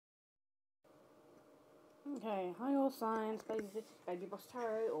Okay, hi all signs, baby boss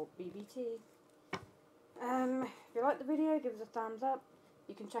tarot or BBT. If you like the video, give us a thumbs up.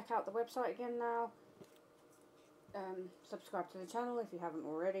 You can check out the website again now. Subscribe to the channel if you haven't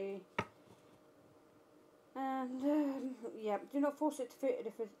already. And yeah, do not force it to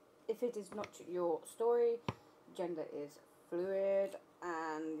fit if it is not your story. Gender is fluid,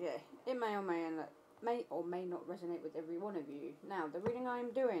 and yeah, it may or may not resonate with every one of you. Now, the reading I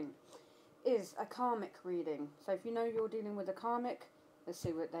am doing is a karmic reading. So if you know you're dealing with a karmic, let's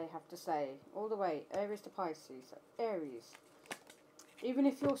see what they have to say. All the way, Aries to Pisces. So Aries. Even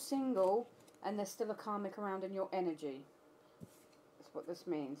if you're single and there's still a karmic around in your energy. That's what this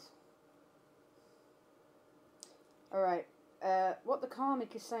means. Alright, what the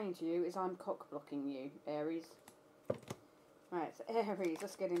karmic is saying to you is I'm cock-blocking you, Aries. Right, so Aries,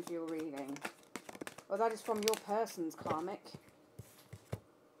 let's get into your reading. Well, that is from your person's karmic.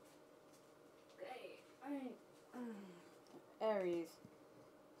 Aries.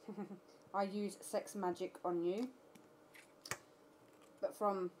 I use sex magic on you. But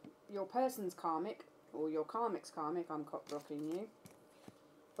from your person's karmic, or your karmic's karmic, I'm cock-blocking you.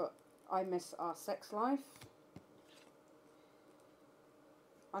 But I miss our sex life.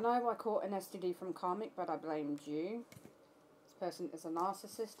 I know I caught an STD from karmic, but I blamed you. This person is a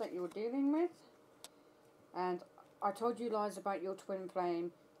narcissist that you're dealing with. And I told you lies about your twin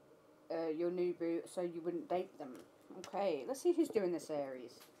flame, your new boo, so you wouldn't date them. Okay, let's see who's doing this,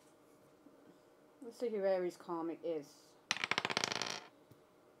 Aries. Let's see who Aries karmic is.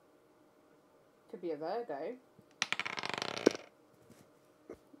 Could be a Virgo.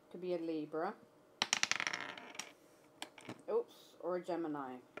 Could be a Libra. Oops, or a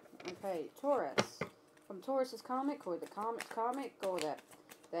Gemini. Okay, Taurus. From Taurus's karmic, or the karmic's karmic, or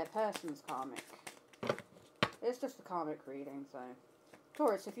their person's karmic. It's just a karmic reading, so.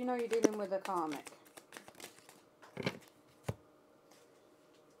 Taurus, if you know you're dealing with a karmic.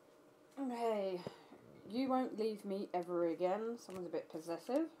 Okay, you won't leave me ever again. Someone's a bit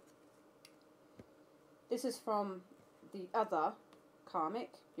possessive. This is from the other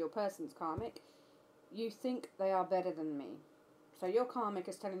karmic, your person's karmic. You think they are better than me. So your karmic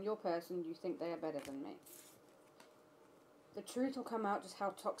is telling your person you think they are better than me. The truth will come out just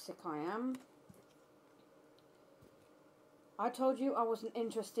how toxic I am. I told you I wasn't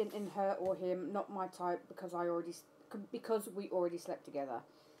interested in her or him, not my type, because we already slept together.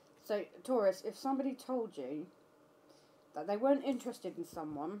 So, Taurus, if somebody told you that they weren't interested in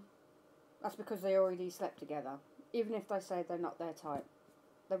someone, that's because they already slept together. Even if they say they're not their type.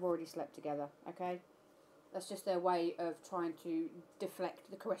 They've already slept together, okay? That's just their way of trying to deflect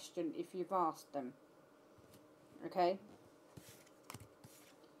the question if you've asked them. Okay?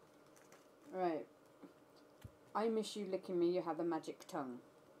 Right. I miss you licking me, you have a magic tongue.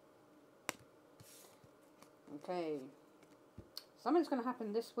 Okay. Something's going to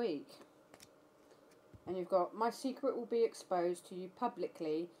happen this week. And you've got, my secret will be exposed to you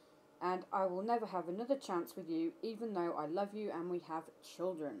publicly, and I will never have another chance with you, even though I love you and we have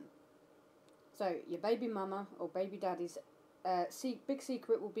children. So, your baby mama or baby daddy's big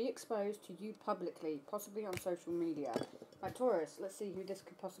secret will be exposed to you publicly, possibly on social media. Right, Taurus, let's see who this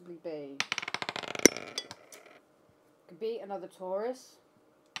could possibly be. Could be another Taurus.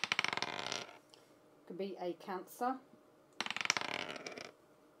 Could be a Cancer.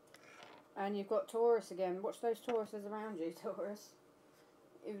 And you've got Taurus again. Watch those Tauruses around you, Taurus.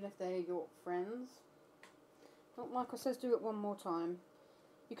 Even if they're your friends. Not Michael says do it one more time.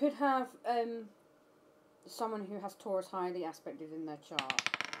 You could have someone who has Taurus highly aspected in their chart.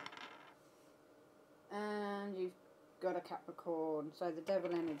 And you've got a Capricorn. So the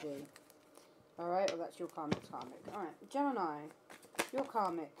devil energy. Alright, well that's your karmic. Alright, Gemini. Your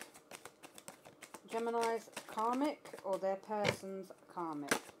karmic. Gemini's karmic or their person's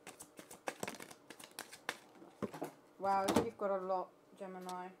karmic. Wow, you've got a lot,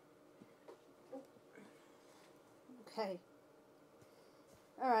 Gemini. Okay.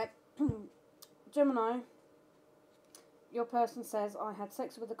 Alright. Gemini. Your person says, I had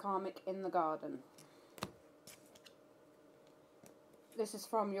sex with a karmic in the garden. This is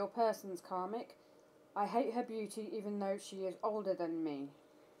from your person's karmic. I hate her beauty even though she is older than me.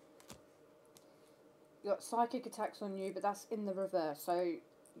 You got psychic attacks on you, but that's in the reverse. So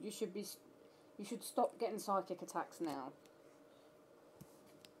you should stop getting psychic attacks now.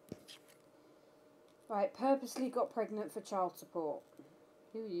 Right, purposely got pregnant for child support.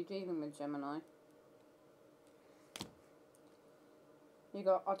 Who are you dealing with, Gemini? You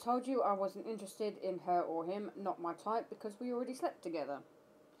got, I told you I wasn't interested in her or him, not my type, because we already slept together.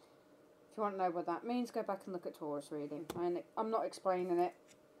 If you want to know what that means, go back and look at Taurus reading. I'm not explaining it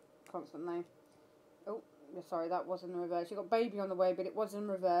constantly. Oh, Sorry, that was in reverse. You got baby on the way, but it was in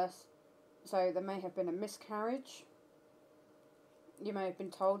reverse. So there may have been a miscarriage. You may have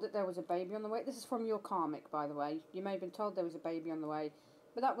been told that there was a baby on the way. This is from your karmic, by the way. You may have been told there was a baby on the way,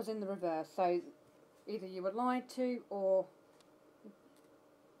 but that was in the reverse. So either you were lied to, or,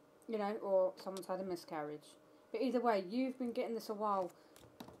 you know, or someone's had a miscarriage. But either way, you've been getting this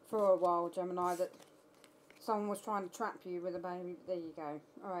for a while, Gemini, that someone was trying to trap you with a baby. There you go.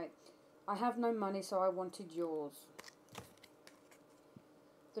 Alright. I have no money, so I wanted yours.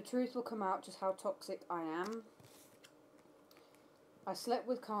 The truth will come out just how toxic I am. I slept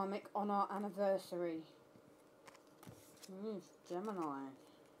with karmic on our anniversary. Gemini.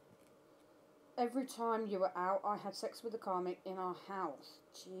 Every time you were out, I had sex with the karmic in our house.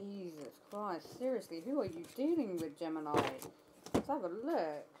 Jesus Christ. Seriously, who are you dealing with, Gemini? Let's have a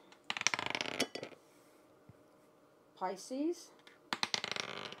look. Pisces.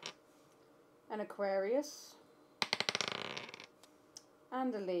 An Aquarius.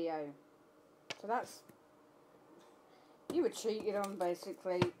 And a Leo. So that's... You were cheated on,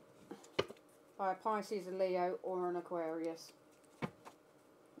 basically, by a Pisces, a Leo, or an Aquarius.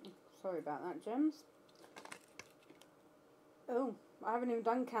 Sorry about that, Gems. Oh, I haven't even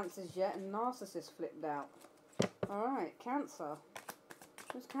done Cancers yet, and Narcissist flipped out. Alright, Cancer.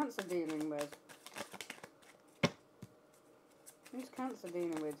 Who's Cancer dealing with? Who's Cancer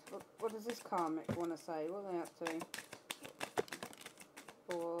dealing with? What does this karmic want to say? What are they up to?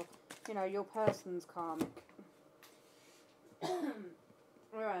 Or, you know, your person's karmic.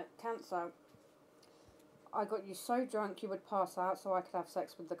 Alright, Cancer. I got you so drunk you would pass out so I could have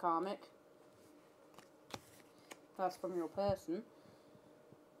sex with the karmic. That's from your person.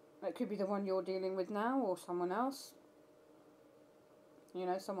 It could be the one you're dealing with now, or someone else. You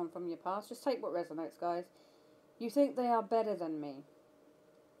know, someone from your past. Just take what resonates, guys. You think they are better than me.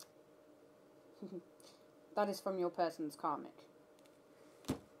 That is from your person's karmic.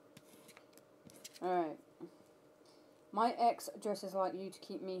 Alright. My ex dresses like you to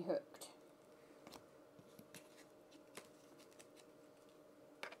keep me hooked.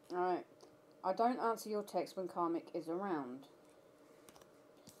 Alright. I don't answer your text when karmic is around.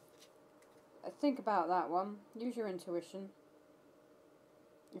 Think about that one. Use your intuition.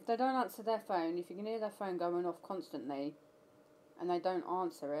 If they don't answer their phone, if you can hear their phone going off constantly, and they don't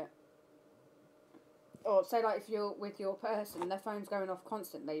answer it, or say like if you're with your person, their phone's going off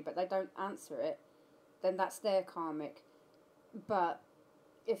constantly, but they don't answer it, then that's their karmic. But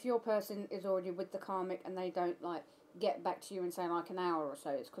if your person is already with the karmic and they don't like get back to you in say like an hour or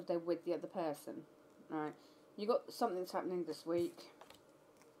so, it's because they're with the other person. Alright, you got something that's happening this week.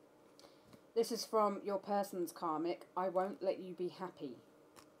 This is from your person's karmic. I won't let you be happy.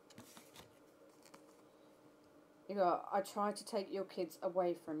 You got, I try to take your kids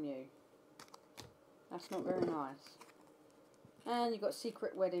away from you. That's not very nice. And you got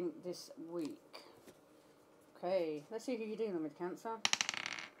secret wedding this week. Okay, let's see who you're dealing with, Cancer.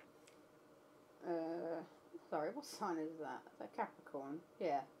 Sorry, what sign is that? Is that Capricorn?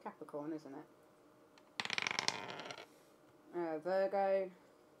 Yeah, Capricorn, isn't it? Virgo.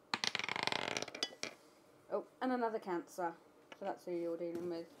 Oh, and another Cancer. So that's who you're dealing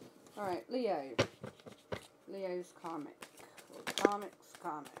with. Alright, Leo. Leo's karmic. Or karmic's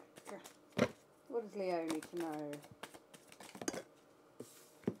karmic. What does Leo need to know?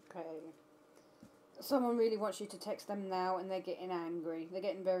 Okay. Someone really wants you to text them now and they're getting angry. They're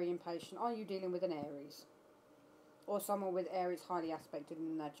getting very impatient. Are you dealing with an Aries? Or someone with Aries highly aspected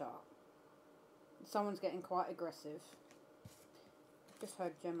in their chart? Someone's getting quite aggressive. Just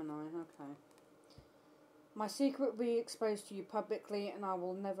heard Gemini. Okay. My secret will be exposed to you publicly and I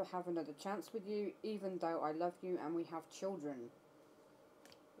will never have another chance with you, even though I love you and we have children.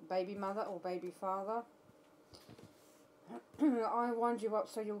 Baby mother or baby father. I wind you up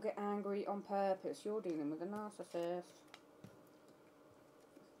so you'll get angry on purpose. You're dealing with a narcissist.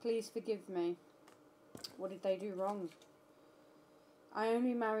 Please forgive me. What did they do wrong? I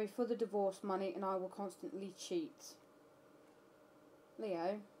only marry for the divorce money and I will constantly cheat.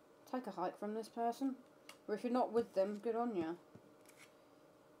 Leo, take a hike from this person. Or if you're not with them, good on you.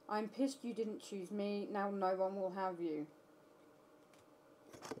 I'm pissed you didn't choose me. Now no one will have you.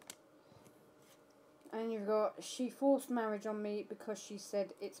 And you've got, she forced marriage on me because she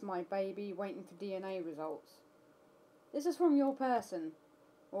said it's my baby, waiting for DNA results. This is from your person.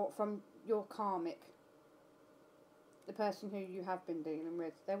 Or from your karmic. The person who you have been dealing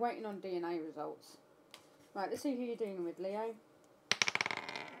with. They're waiting on DNA results. Right, let's see who you're dealing with, Leo.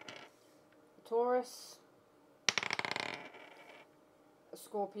 A Taurus. A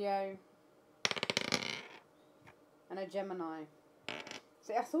Scorpio. And a Gemini.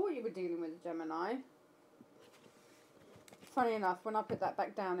 See, I thought you were dealing with a Gemini. Funny enough, when I put that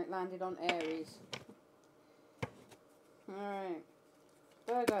back down, it landed on Aries. Alright.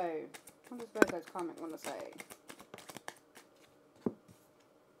 Virgo. What does Virgo's karmic want to say?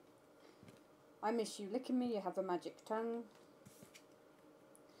 I miss you licking me, you have a magic tongue.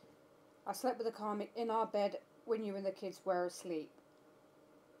 I slept with the karmic in our bed when you and the kids were asleep.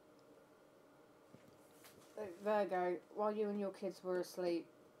 Virgo, while you and your kids were asleep,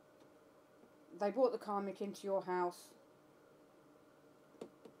 they brought the karmic into your house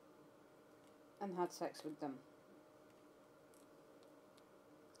and had sex with them.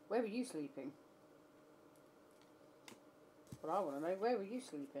 Where were you sleeping? But I want to know, where were you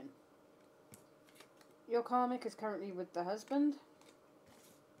sleeping? Your karmic is currently with the husband.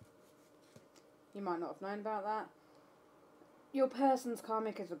 You might not have known about that. Your person's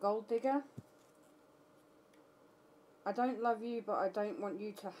karmic is a gold digger. I don't love you, but I don't want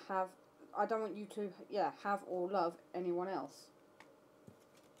you to have... have or love anyone else.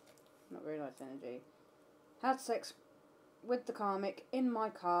 Not very nice energy. Had sex with the karmic in my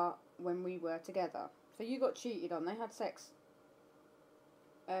car when we were together. So you got cheated on. They had sex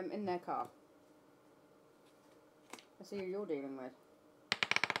in their car. Let's see who you're dealing with.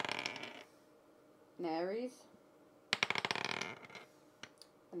 An Aries.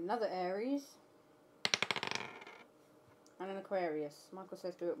 Another Aries. And an Aquarius. Michael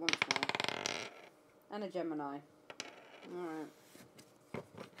says do it once more. And a Gemini. Alright.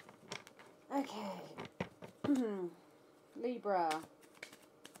 Okay. Libra.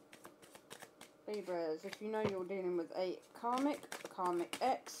 Libras, if you know you're dealing with a karmic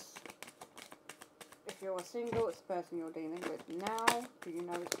X. If you're single, it's the person you're dealing with now, who you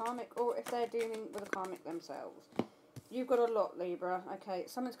know is karmic, or if they're dealing with a karmic themselves. You've got a lot, Libra. Okay,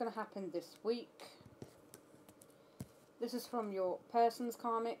 something's going to happen this week. This is from your person's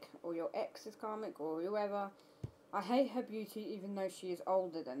karmic, or your ex's karmic, or whoever. I hate her beauty even though she is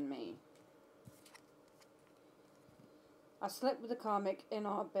older than me. I slept with the karmic in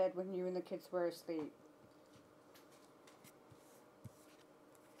our bed when you and the kids were asleep.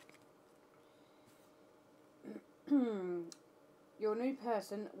 Your new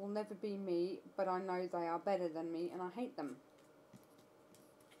person will never be me, but I know they are better than me and I hate them.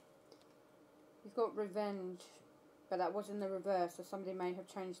 You've got revenge, but that was in the reverse, so somebody may have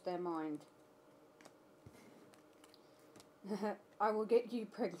changed their mind. I will get you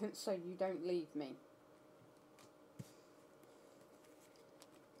pregnant so you don't leave me.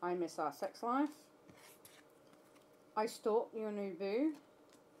 I miss our sex life. I stalk your new boo.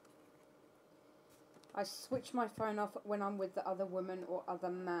 I switch my phone off when I'm with the other woman or other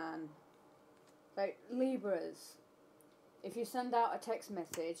man. So, Libras, if you send out a text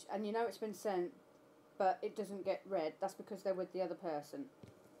message and you know it's been sent, but it doesn't get read, that's because they're with the other person.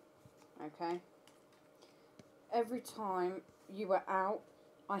 Okay? Every time you were out,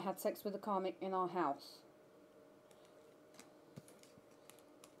 I had sex with a karmic in our house.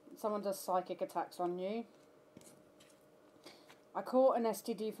 Someone does psychic attacks on you. I caught an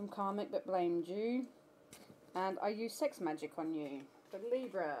STD from karmic but blamed you. And I use sex magic on you. But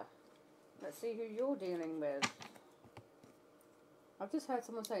Libra, let's see who you're dealing with. I've just heard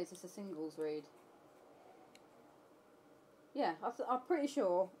someone say, is this a singles read? Yeah, I'm pretty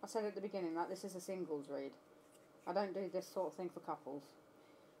sure I said at the beginning that this is a singles read. I don't do this sort of thing for couples.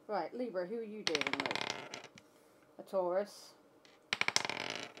 Right, Libra, who are you dealing with? A Taurus.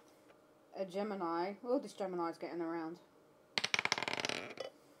 A Gemini. Oh, this Gemini's getting around.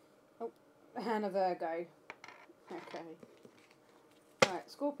 Oh, and a Virgo. Okay. Right,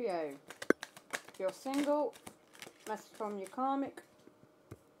 Scorpio. If you're single, message from your karmic.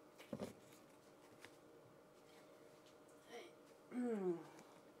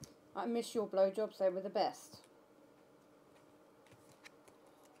 I miss your blowjobs, they were the best.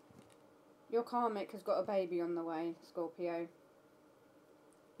 Your karmic has got a baby on the way, Scorpio.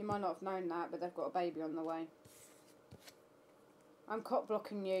 You might not have known that, but they've got a baby on the way. I'm cop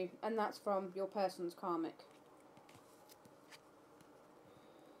blocking you, and that's from your person's karmic.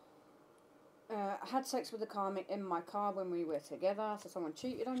 I had sex with the karmic in my car when we were together, so someone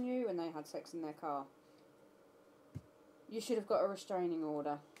cheated on you and they had sex in their car. You should have got a restraining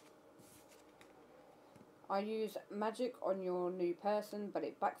order. I use magic on your new person, but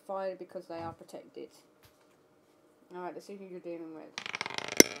it backfired because they are protected. Alright, let's see who you're dealing with.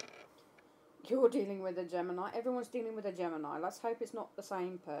 You're dealing with a Gemini. Everyone's dealing with a Gemini. Let's hope it's not the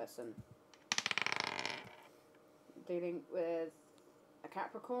same person. Dealing with a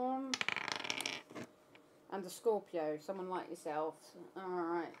Capricorn. And a Scorpio, someone like yourself.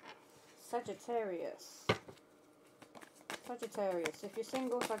 Alright. Sagittarius. Sagittarius. If you're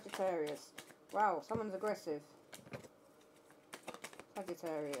single, Sagittarius. Wow, someone's aggressive.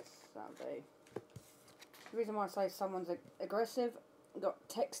 Sagittarius, that'll do. The reason why I say someone's aggressive, got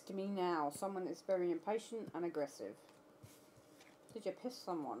text me now. Someone is very impatient and aggressive. Did you piss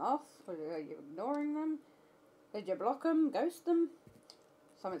someone off? Are you ignoring them? Did you block them? Ghost them?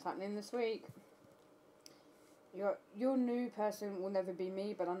 Something's happening this week. Your new person will never be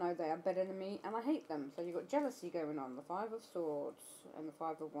me, but I know they are better than me, and I hate them. So you've got jealousy going on. The Five of Swords and the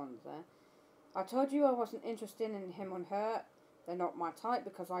Five of Wands there. I told you I wasn't interested in him or her. They're not my type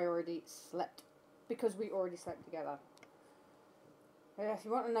because we already slept together. If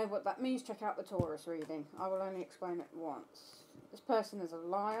you want to know what that means, check out the Taurus reading. I will only explain it once. This person is a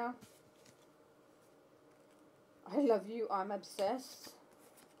liar. I love you, I'm obsessed.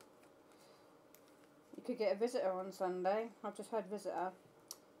 You could get a visitor on Sunday. I've just heard visitor.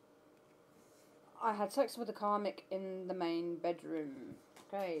 I had sex with a karmic in the main bedroom.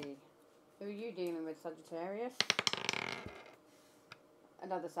 Okay. Who are you dealing with, Sagittarius?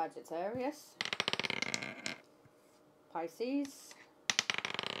 Another Sagittarius. Pisces.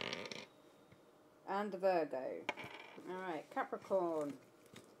 And Virgo. Alright, Capricorn.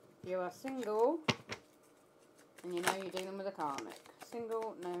 You are single. And you know you're dealing with a karmic.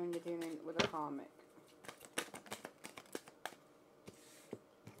 Single, knowing you're dealing with a karmic.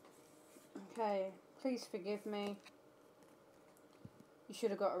 Okay, please forgive me. You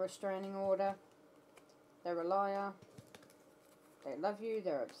should have got a restraining order. They're a liar. They love you,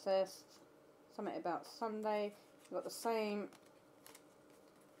 they're obsessed. Something about Sunday. You've got the same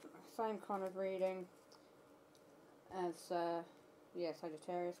kind of reading as,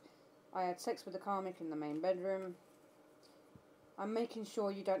 Sagittarius. I had sex with a karmic in the main bedroom. I'm making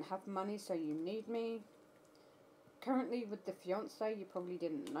sure you don't have money, so you need me. Currently with the fiance, you probably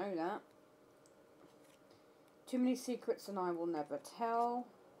didn't know that. Too many secrets and I will never tell.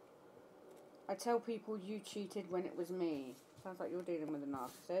 I tell people you cheated when it was me. Sounds like you're dealing with a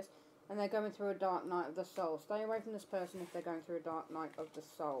narcissist. And they're going through a dark night of the soul. Stay away from this person if they're going through a dark night of the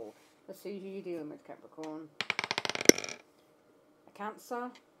soul. Let's see who you're dealing with, Capricorn. A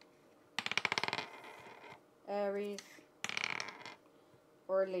Cancer. Aries.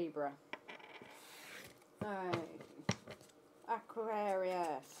 Or a Libra. Alright.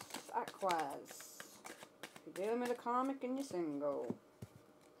 Aquarius. Aquas. You're dealing with a karmic and you're single.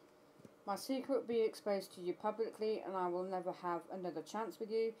 My secret will be exposed to you publicly and I will never have another chance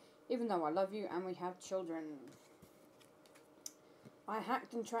with you, even though I love you and we have children. I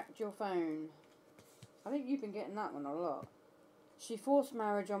hacked and tracked your phone. I think you've been getting that one a lot. She forced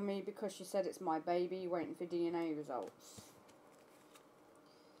marriage on me because she said it's my baby, waiting for DNA results.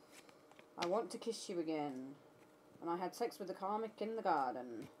 I want to kiss you again. And I had sex with a karmic in the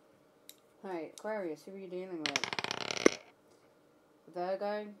garden. Hey, Aquarius, who are you dealing with?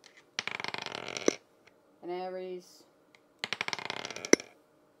 Virgo. An Aries.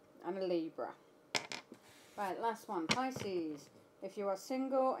 And a Libra. Right, last one. Pisces. If you are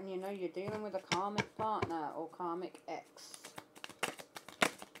single and you know you're dealing with a karmic partner or karmic ex.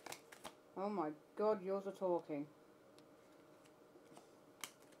 Oh my god, yours are talking.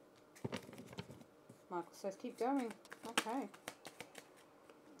 Michael says keep going. Okay.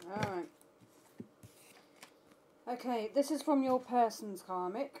 Alright. Okay, this is from your person's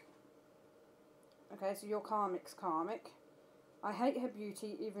karmic. Okay, so your karmic's karmic. I hate her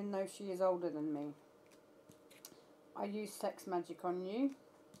beauty even though she is older than me. I use sex magic on you.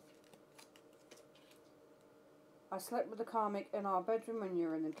 I slept with the karmic in our bedroom when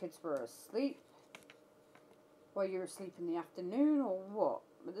you and the kids were asleep. Well, you were asleep in the afternoon or what?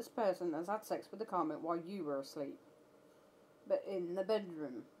 But this person has had sex with the karmic while you were asleep. But in the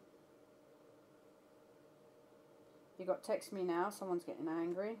bedroom. You got text me now, someone's getting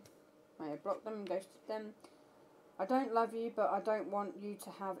angry. May have blocked them, ghosted them. I don't love you, but I don't want you to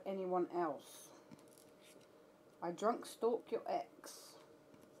have anyone else. I drunk stalk your ex.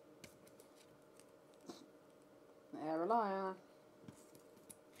 They're a liar.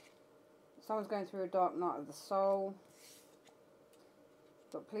 Someone's going through a dark night of the soul.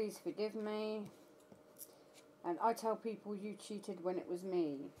 But please forgive me. And I tell people you cheated when it was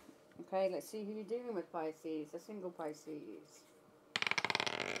me. Okay, let's see who you're dealing with, Pisces. A single Pisces.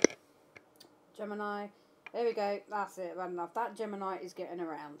 Gemini. There we go. That's it. Bad enough. That Gemini is getting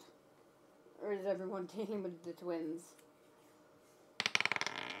around. Or is everyone dealing with the twins?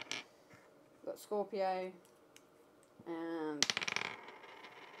 Got Scorpio. And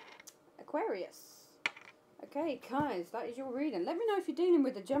Aquarius. Okay, guys, that is your reading. Let me know if you're dealing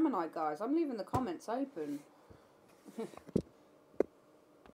with the Gemini, guys. I'm leaving the comments open.